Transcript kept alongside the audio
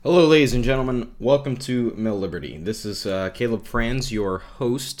Hello, ladies and gentlemen. Welcome to MilLiberty. This is Caleb Franz, your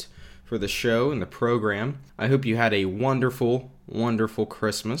host for the show and the program. I hope you had a wonderful, wonderful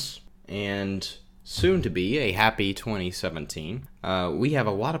Christmas and soon to be a happy 2017. We have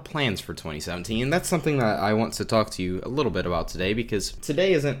a lot of plans for 2017, and that's something that I want to talk to you a little bit about today, because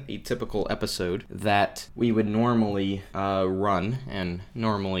today isn't a typical episode that we would normally run and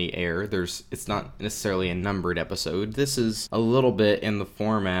normally air. It's not necessarily a numbered episode. This is a little bit in the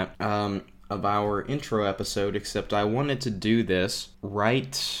format of our intro episode, except I wanted to do this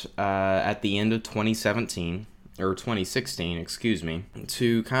right at the end of 2017. Or 2016, excuse me,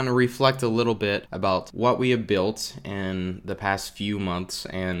 to kind of reflect a little bit about what we have built in the past few months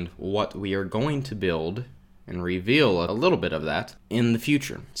and what we are going to build and reveal a little bit of that in the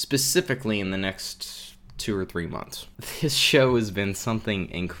future, specifically in the next 2 or 3 months. This show has been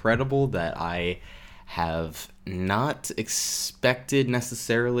something incredible that I have not expected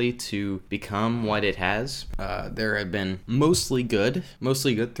necessarily to become what it has. There have been mostly good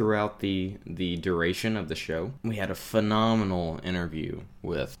throughout the duration of the show. We had a phenomenal interview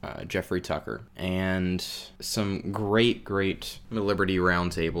with Jeffrey Tucker and some great MilLiberty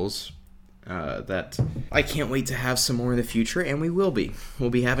roundtables that I can't wait to have some more in the future, and we will be.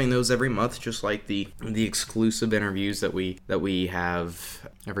 We'll be having those every month, just like the exclusive interviews that we have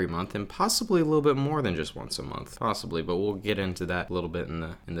every month, and possibly a little bit more than just once a month, possibly, but we'll get into that a little bit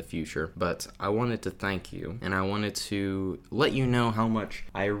in the future. But I wanted to thank you, and I wanted to let you know how much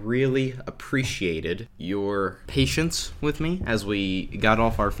I really appreciated your patience with me as we got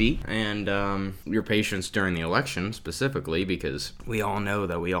off our feet, and your patience during the election specifically, because we all know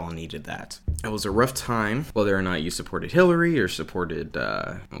that we all needed that. It was a rough time, whether or not you supported Hillary or supported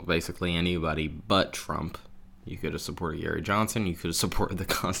basically anybody but Trump. You could have supported Gary Johnson. You could have supported the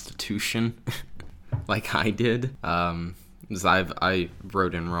Constitution, like I did. Because I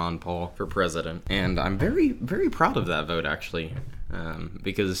wrote in Ron Paul for president, and I'm very, very proud of that vote, actually.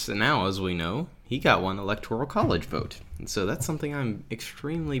 Because now, as we know, he got one electoral college vote. And so that's something I'm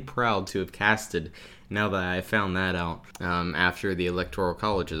extremely proud to have casted now that I found that out after the electoral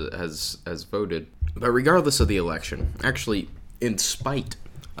college has voted. But regardless of the election, actually, in spite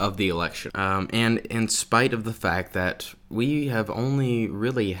of the election, and in spite of the fact that we have only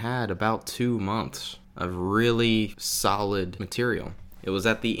really had about 2 months of really solid material. It was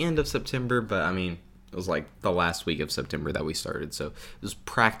at the end of September, but I mean, it was like the last week of September that we started, so it was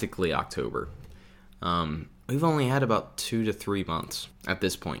practically October. We've only had about 2 to 3 months at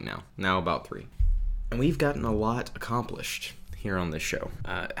this point now about 3. And we've gotten a lot accomplished here on this show.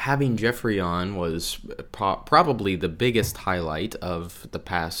 Having Jeffrey on was probably the biggest highlight of the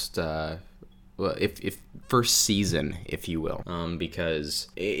past, if first season, if you will, because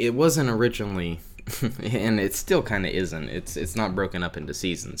it wasn't originally, and it still kind of isn't. It's not broken up into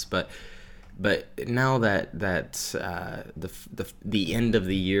seasons, but now that the end of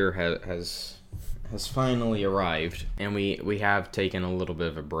the year has finally arrived, and we have taken a little bit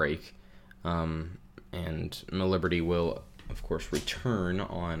of a break, and MilLiberty will, of course, return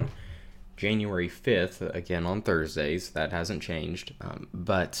on January 5th, again on Thursdays. That hasn't changed.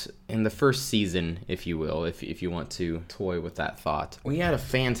 But in the first season, if you will, if you want to toy with that thought, we had a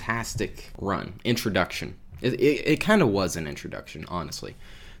fantastic introduction. It kind of was an introduction, honestly,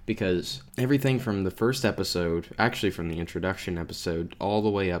 because everything from the first episode, actually from the introduction episode, all the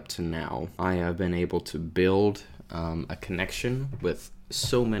way up to now, I have been able to build a connection with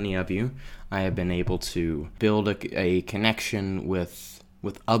so many of you. I have been able to build a connection with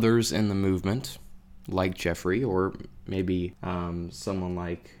others in the movement, like Jeffrey, or maybe someone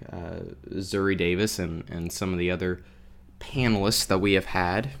like Zuri Davis and some of the other panelists that we have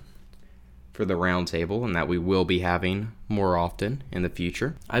had for the roundtable, and that we will be having more often in the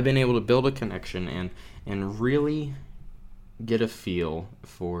future. I've been able to build a connection and really get a feel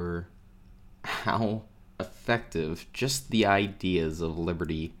for how effective just the ideas of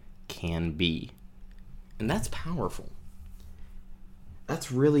liberty can be. And that's powerful.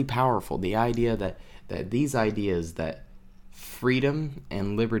 That's really powerful. The idea that these ideas, that freedom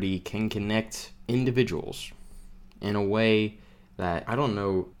and liberty can connect individuals in a way that I don't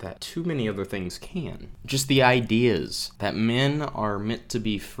know that too many other things can. Just the ideas that men are meant to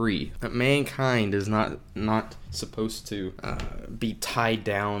be free, that mankind is not supposed to be tied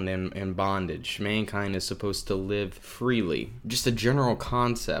down in bondage. Mankind is supposed to live freely. Just a general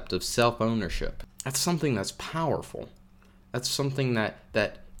concept of self-ownership. That's something that's powerful. That's something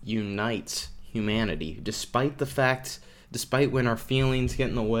that unites humanity, despite when our feelings get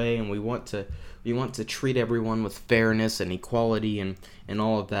in the way and we want we want to treat everyone with fairness and equality and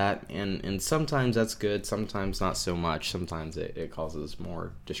all of that. And sometimes that's good, sometimes not so much. Sometimes it causes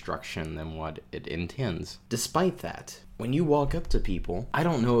more destruction than what it intends. Despite that, when you walk up to people, I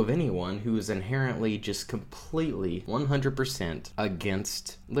don't know of anyone who is inherently just completely 100%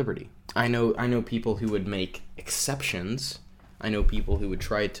 against liberty. I know people who would make exceptions. I know people who would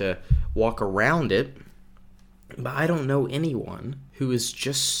try to walk around it. But I don't know anyone who is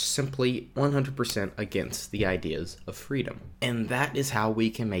just simply 100% against the ideas of freedom. And that is how we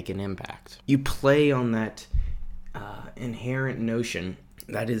can make an impact. You play on that inherent notion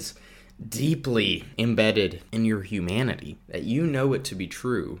that is deeply embedded in your humanity, that you know it to be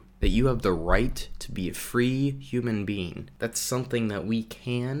true, that you have the right to be a free human being. That's something that we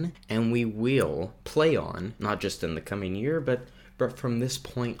can and we will play on, not just in the coming year, but from this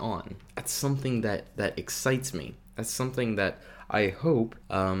point on. That's something that excites me. That's something that I hope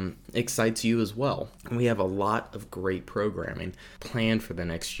excites you as well. And we have a lot of great programming planned for the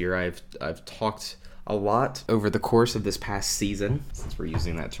next year. I've talked a lot over the course of this past season, since we're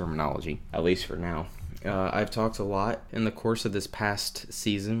using that terminology, at least for now. I've talked a lot in the course of this past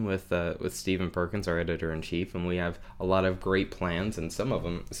season with Stephen Perkins, our editor-in-chief, and we have a lot of great plans, and some of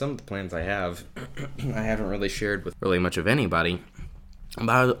the plans I have, I haven't really shared with really much of anybody,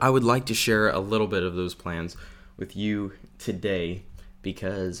 but I would like to share a little bit of those plans with you today,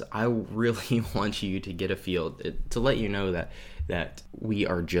 because I really want you to get a feel, to let you know that we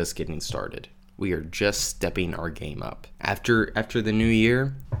are just getting started. We are just stepping our game up. After the new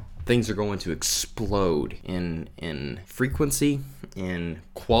year, things are going to explode in frequency, in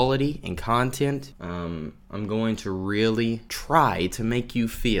quality, in content. I'm going to really try to make you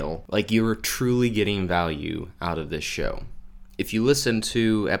feel like you're truly getting value out of this show. If you listen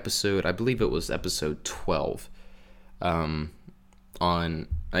to I believe it was episode 12, I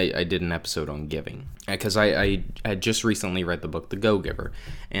did an episode on giving, because I had just recently read the book The Go-Giver,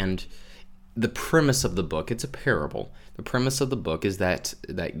 and the premise of the book, it's a parable. The premise of the book is that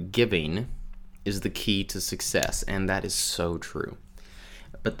giving is the key to success, and that is so true.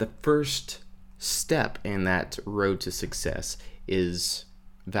 But the first step in that road to success is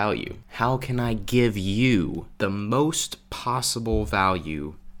value. How can I give you the most possible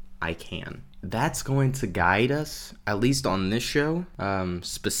value I can? That's going to guide us, at least on this show,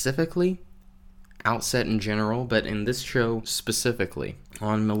 specifically, Outset in general, but in this show specifically,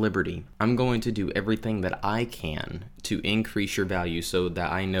 on MilLiberty, I'm going to do everything that I can to increase your value, so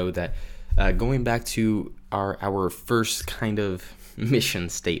that I know that, going back to our first kind of mission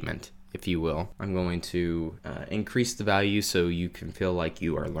statement, if you will, I'm going to increase the value so you can feel like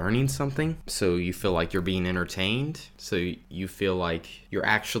you are learning something, so you feel like you're being entertained, so you feel like you're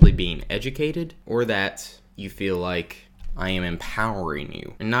actually being educated, or that you feel like I am empowering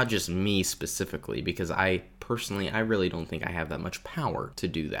you. And not just me specifically, because I really don't think I have that much power to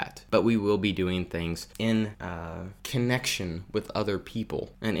do that. But we will be doing things in connection with other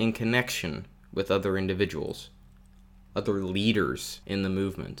people, and in connection with other individuals, other leaders in the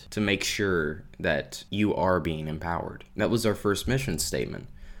movement, to make sure that you are being empowered. That was our first mission statement.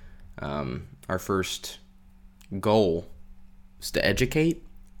 Our first goal is to educate,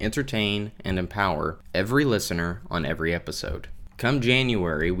 entertain, and empower every listener on every episode. Come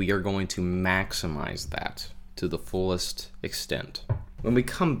January, we are going to maximize that to the fullest extent. When we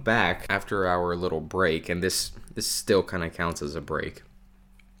come back after our little break, and this still kind of counts as a break,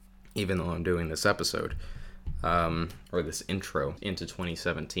 even though I'm doing this episode, or this intro into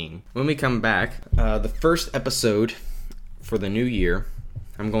 2017. When we come back, the first episode for the new year,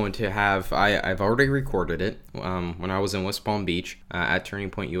 I'm going to have, I've already recorded it when I was in West Palm Beach at Turning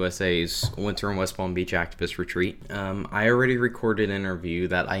Point USA's Winter in West Palm Beach Activist Retreat. I already recorded an interview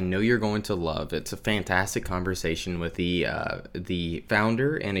that I know you're going to love. It's a fantastic conversation with the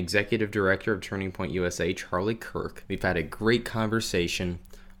founder and executive director of Turning Point USA, Charlie Kirk. We've had a great conversation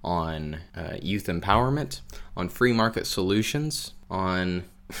on youth empowerment, on free market solutions, on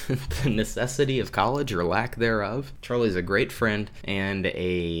the necessity of college or lack thereof. Charlie's a great friend and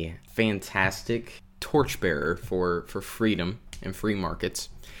a fantastic torchbearer for freedom and free markets,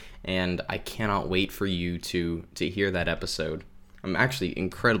 and I cannot wait for you to hear that episode. I'm actually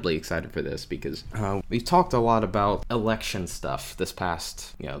incredibly excited for this, because we've talked a lot about election stuff this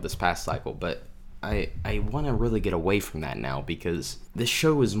past cycle, but I want to really get away from that now, because this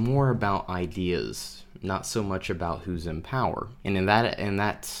show is more about ideas, not so much about who's in power. And in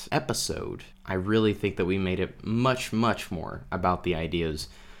that episode, I really think that we made it much, much more about the ideas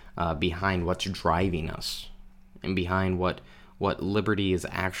behind what's driving us, and behind what what liberty is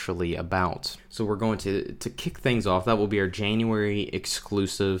actually about. So we're going to kick things off. That will be our January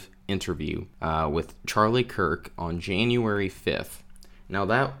exclusive interview with Charlie Kirk on January 5th. Now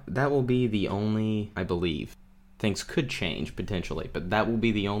that will be the only, I believe, things could change potentially, but that will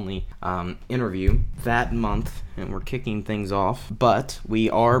be the only interview that month, and we're kicking things off. But we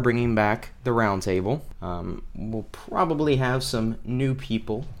are bringing back the roundtable. We'll probably have some new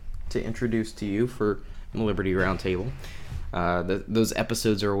people to introduce to you for MilLiberty Roundtable. Those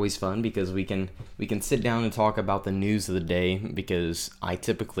episodes are always fun because we can sit down and talk about the news of the day, because I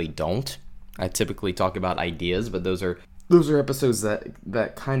typically don't. I typically talk about ideas, but those are episodes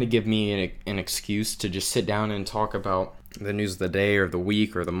that kind of give me an excuse to just sit down and talk about the news of the day or the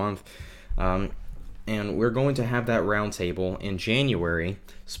week or the month. And we're going to have that roundtable in January,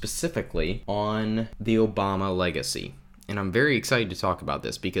 specifically on the Obama legacy. And I'm very excited to talk about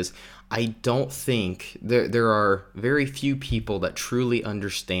this because I don't think there are very few people that truly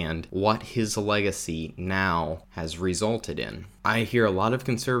understand what his legacy now has resulted in. I hear a lot of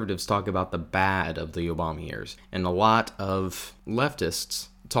conservatives talk about the bad of the Obama years, and a lot of leftists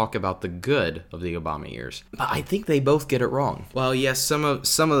talk about the good of the Obama years. But I think they both get it wrong. Well, yes, some of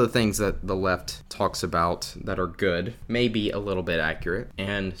the things that the left talks about that are good may be a little bit accurate,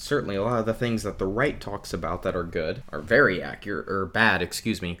 and certainly a lot of the things that the right talks about that are good are very accurate, or bad,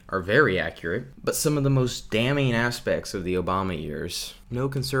 are very accurate. But some of the most damning aspects of the Obama years, no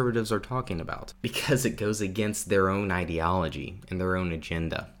conservatives are talking about, because it goes against their own ideology and their own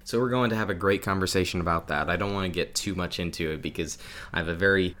agenda. So we're going to have a great conversation about that. I don't want to get too much into it because I have a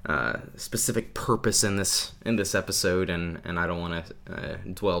very specific purpose in this episode, and I don't want to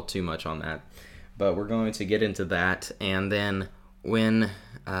dwell too much on that. But we're going to get into that, and then when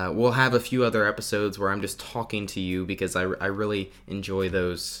we'll have a few other episodes where I'm just talking to you, because I really enjoy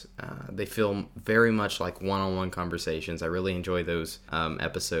those. They feel very much like one-on-one conversations. I really enjoy those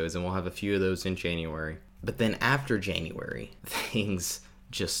episodes, and we'll have a few of those in January. But then after January, things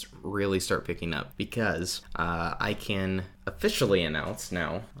just really start picking up, because I can officially announce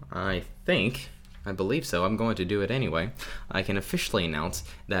now, I believe so, I'm going to do it anyway, I can officially announce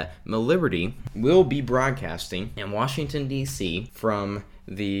that MilLiberty will be broadcasting in Washington, D.C. from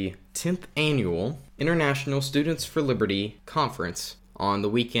the 10th Annual International Students for Liberty Conference on the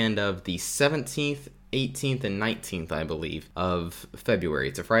weekend of the 17th, 18th, and 19th, I believe, of February.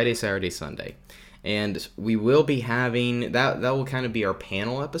 It's a Friday, Saturday, Sunday. And we will be having, that will kind of be our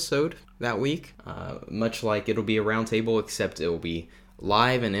panel episode that week, much like it'll be a roundtable, except it will be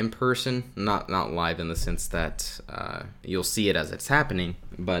live and in person. Not live in the sense that you'll see it as it's happening,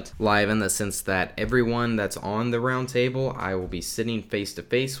 but live in the sense that everyone that's on the roundtable I will be sitting face to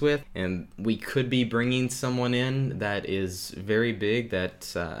face with, and we could be bringing someone in that is very big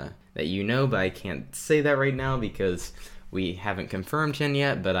that but I can't say that right now because we haven't confirmed him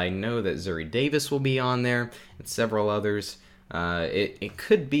yet, but I know that Zuri Davis will be on there and several others. It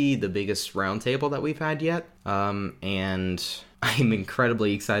could be the biggest roundtable that we've had yet, and I'm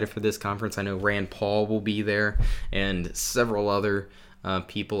incredibly excited for this conference. I know Rand Paul will be there and several other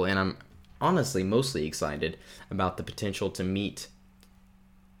people, and I'm honestly mostly excited about the potential to meet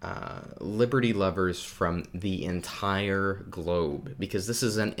liberty lovers from the entire globe, because this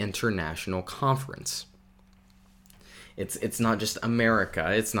is an international conference. It's not just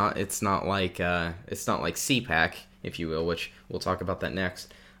America. It's not like CPAC, if you will, which we'll talk about that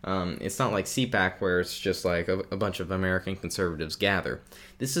next. It's not like CPAC where it's just like a bunch of American conservatives gather.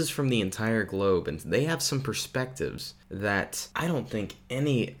 This is from the entire globe, and they have some perspectives that I don't think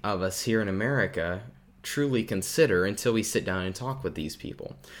any of us here in America truly consider until we sit down and talk with these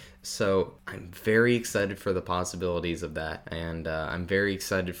people. So I'm very excited for the possibilities of that, and I'm very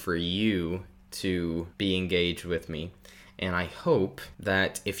excited for you to be engaged with me. And I hope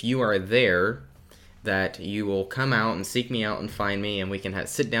that if you are there, that you will come out and seek me out and find me, and we can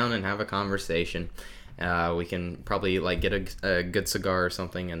sit down and have a conversation. We can probably get a good cigar or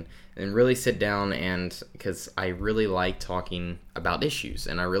something and really sit down, and because I really like talking about issues,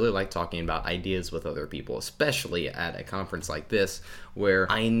 and I really like talking about ideas with other people, especially at a conference like this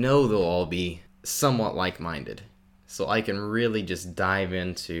where I know they'll all be somewhat like-minded. So I can really just dive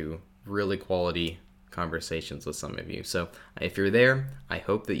into really quality conversations with some of you. So if you're there, I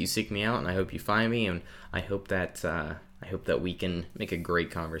hope that you seek me out, and I hope you find me, and I hope that we can make a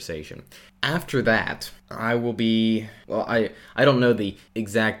great conversation. After that, I will be, I don't know the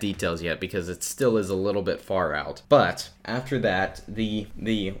exact details yet because it still is a little bit far out. But after that, the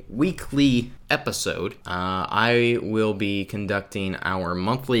weekly episode, I will be conducting our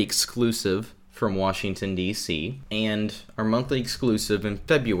monthly exclusive from Washington, D.C., and our monthly exclusive in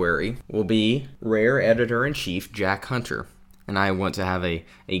February will be Rare Editor-in-Chief Jack Hunter. and I want to have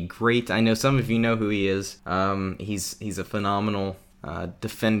a great. I know some of you know who he is. He's a phenomenal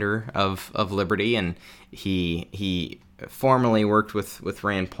defender of liberty, and he formerly worked with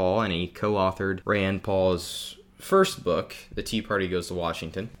Rand Paul, and he co-authored Rand Paul's first book, The Tea Party Goes to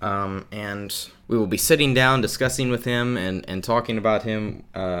Washington. And we will be sitting down, discussing with him, and talking about him,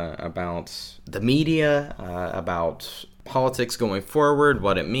 about the media, about politics going forward,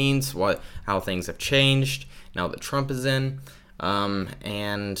 what it means, how things have changed now that Trump is in.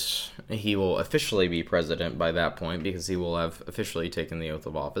 And he will officially be president by that point, because he will have officially taken the oath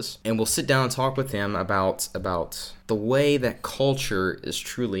of office. And we'll sit down and talk with him about the way that culture is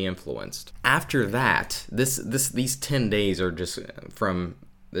truly influenced. After that, these 10 days are just from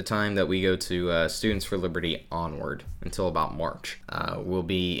the time that we go to Students for Liberty onward until about March. Will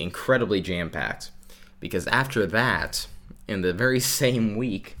be incredibly jam-packed, because after that, in the very same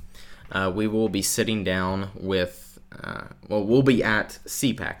week, we will be sitting down with we'll be at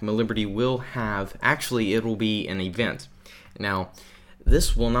CPAC. MilLiberty will have, actually, it will be an event. Now,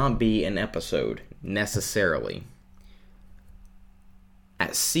 this will not be an episode, necessarily.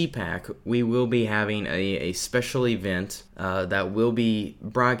 At CPAC, we will be having a special event that will be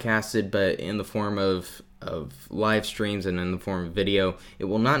broadcasted, but in the form of live streams and in the form of video. It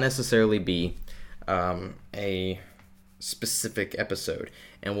will not necessarily be a specific episode,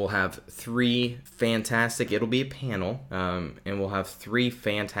 and we'll have it'll be a panel, and we'll have 3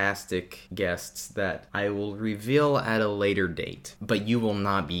 fantastic guests that I will reveal at a later date, but you will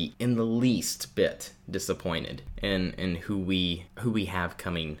not be in the least bit disappointed in who we have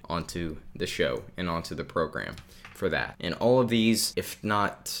coming onto the show and onto the program for that. And all of these, if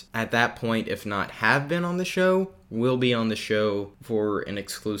not at that point, if not have been on the show, will be on the show for an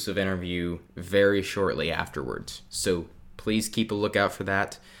exclusive interview very shortly afterwards. So please keep a lookout for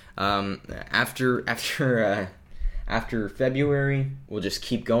that. After February, we'll just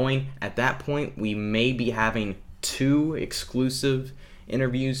keep going. At that point, we may be having 2 exclusive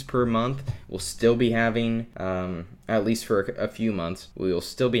interviews per month. We'll still be having, at least for a few months, we will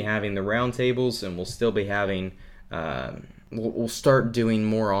still be having the roundtables, and we'll still be having we'll start doing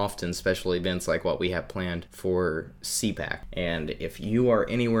more often special events like what we have planned for CPAC. And if you are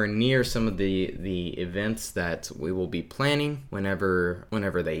anywhere near some of the events that we will be planning whenever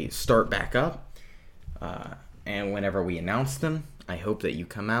they start back up, and whenever we announce them, I hope that you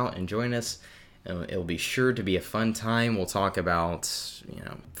come out and join us. It'll be sure to be a fun time. We'll talk about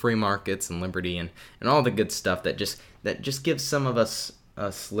free markets and liberty and all the good stuff that just gives some of us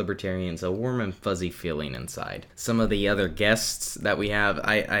libertarians a warm and fuzzy feeling inside. Some of the other guests that we have,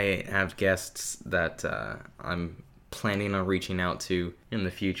 I have guests that I'm planning on reaching out to in the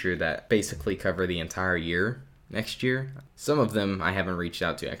future that basically cover the entire year next year. Some of them I haven't reached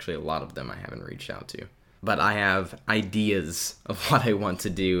out to. Actually, a lot of them I haven't reached out to. But I have ideas of what I want to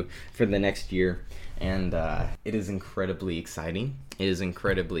do for the next year, and it is incredibly exciting. It is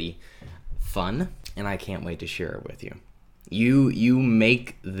incredibly fun, and I can't wait to share it with you. You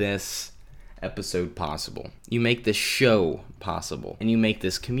make this episode possible. You make this show possible. And you make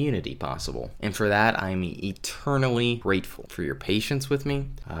this community possible. And for that, I'm eternally grateful for your patience with me,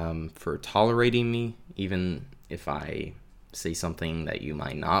 for tolerating me, even if I say something that you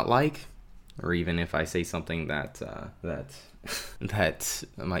might not like, or even if I say something that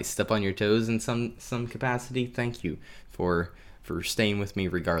might step on your toes in some capacity. Thank you for staying with me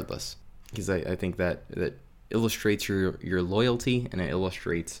regardless. Because I think that illustrates your loyalty, and it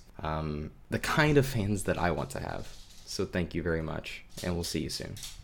illustrates the kind of fans that I want to have. So thank you very much, and we'll see you soon.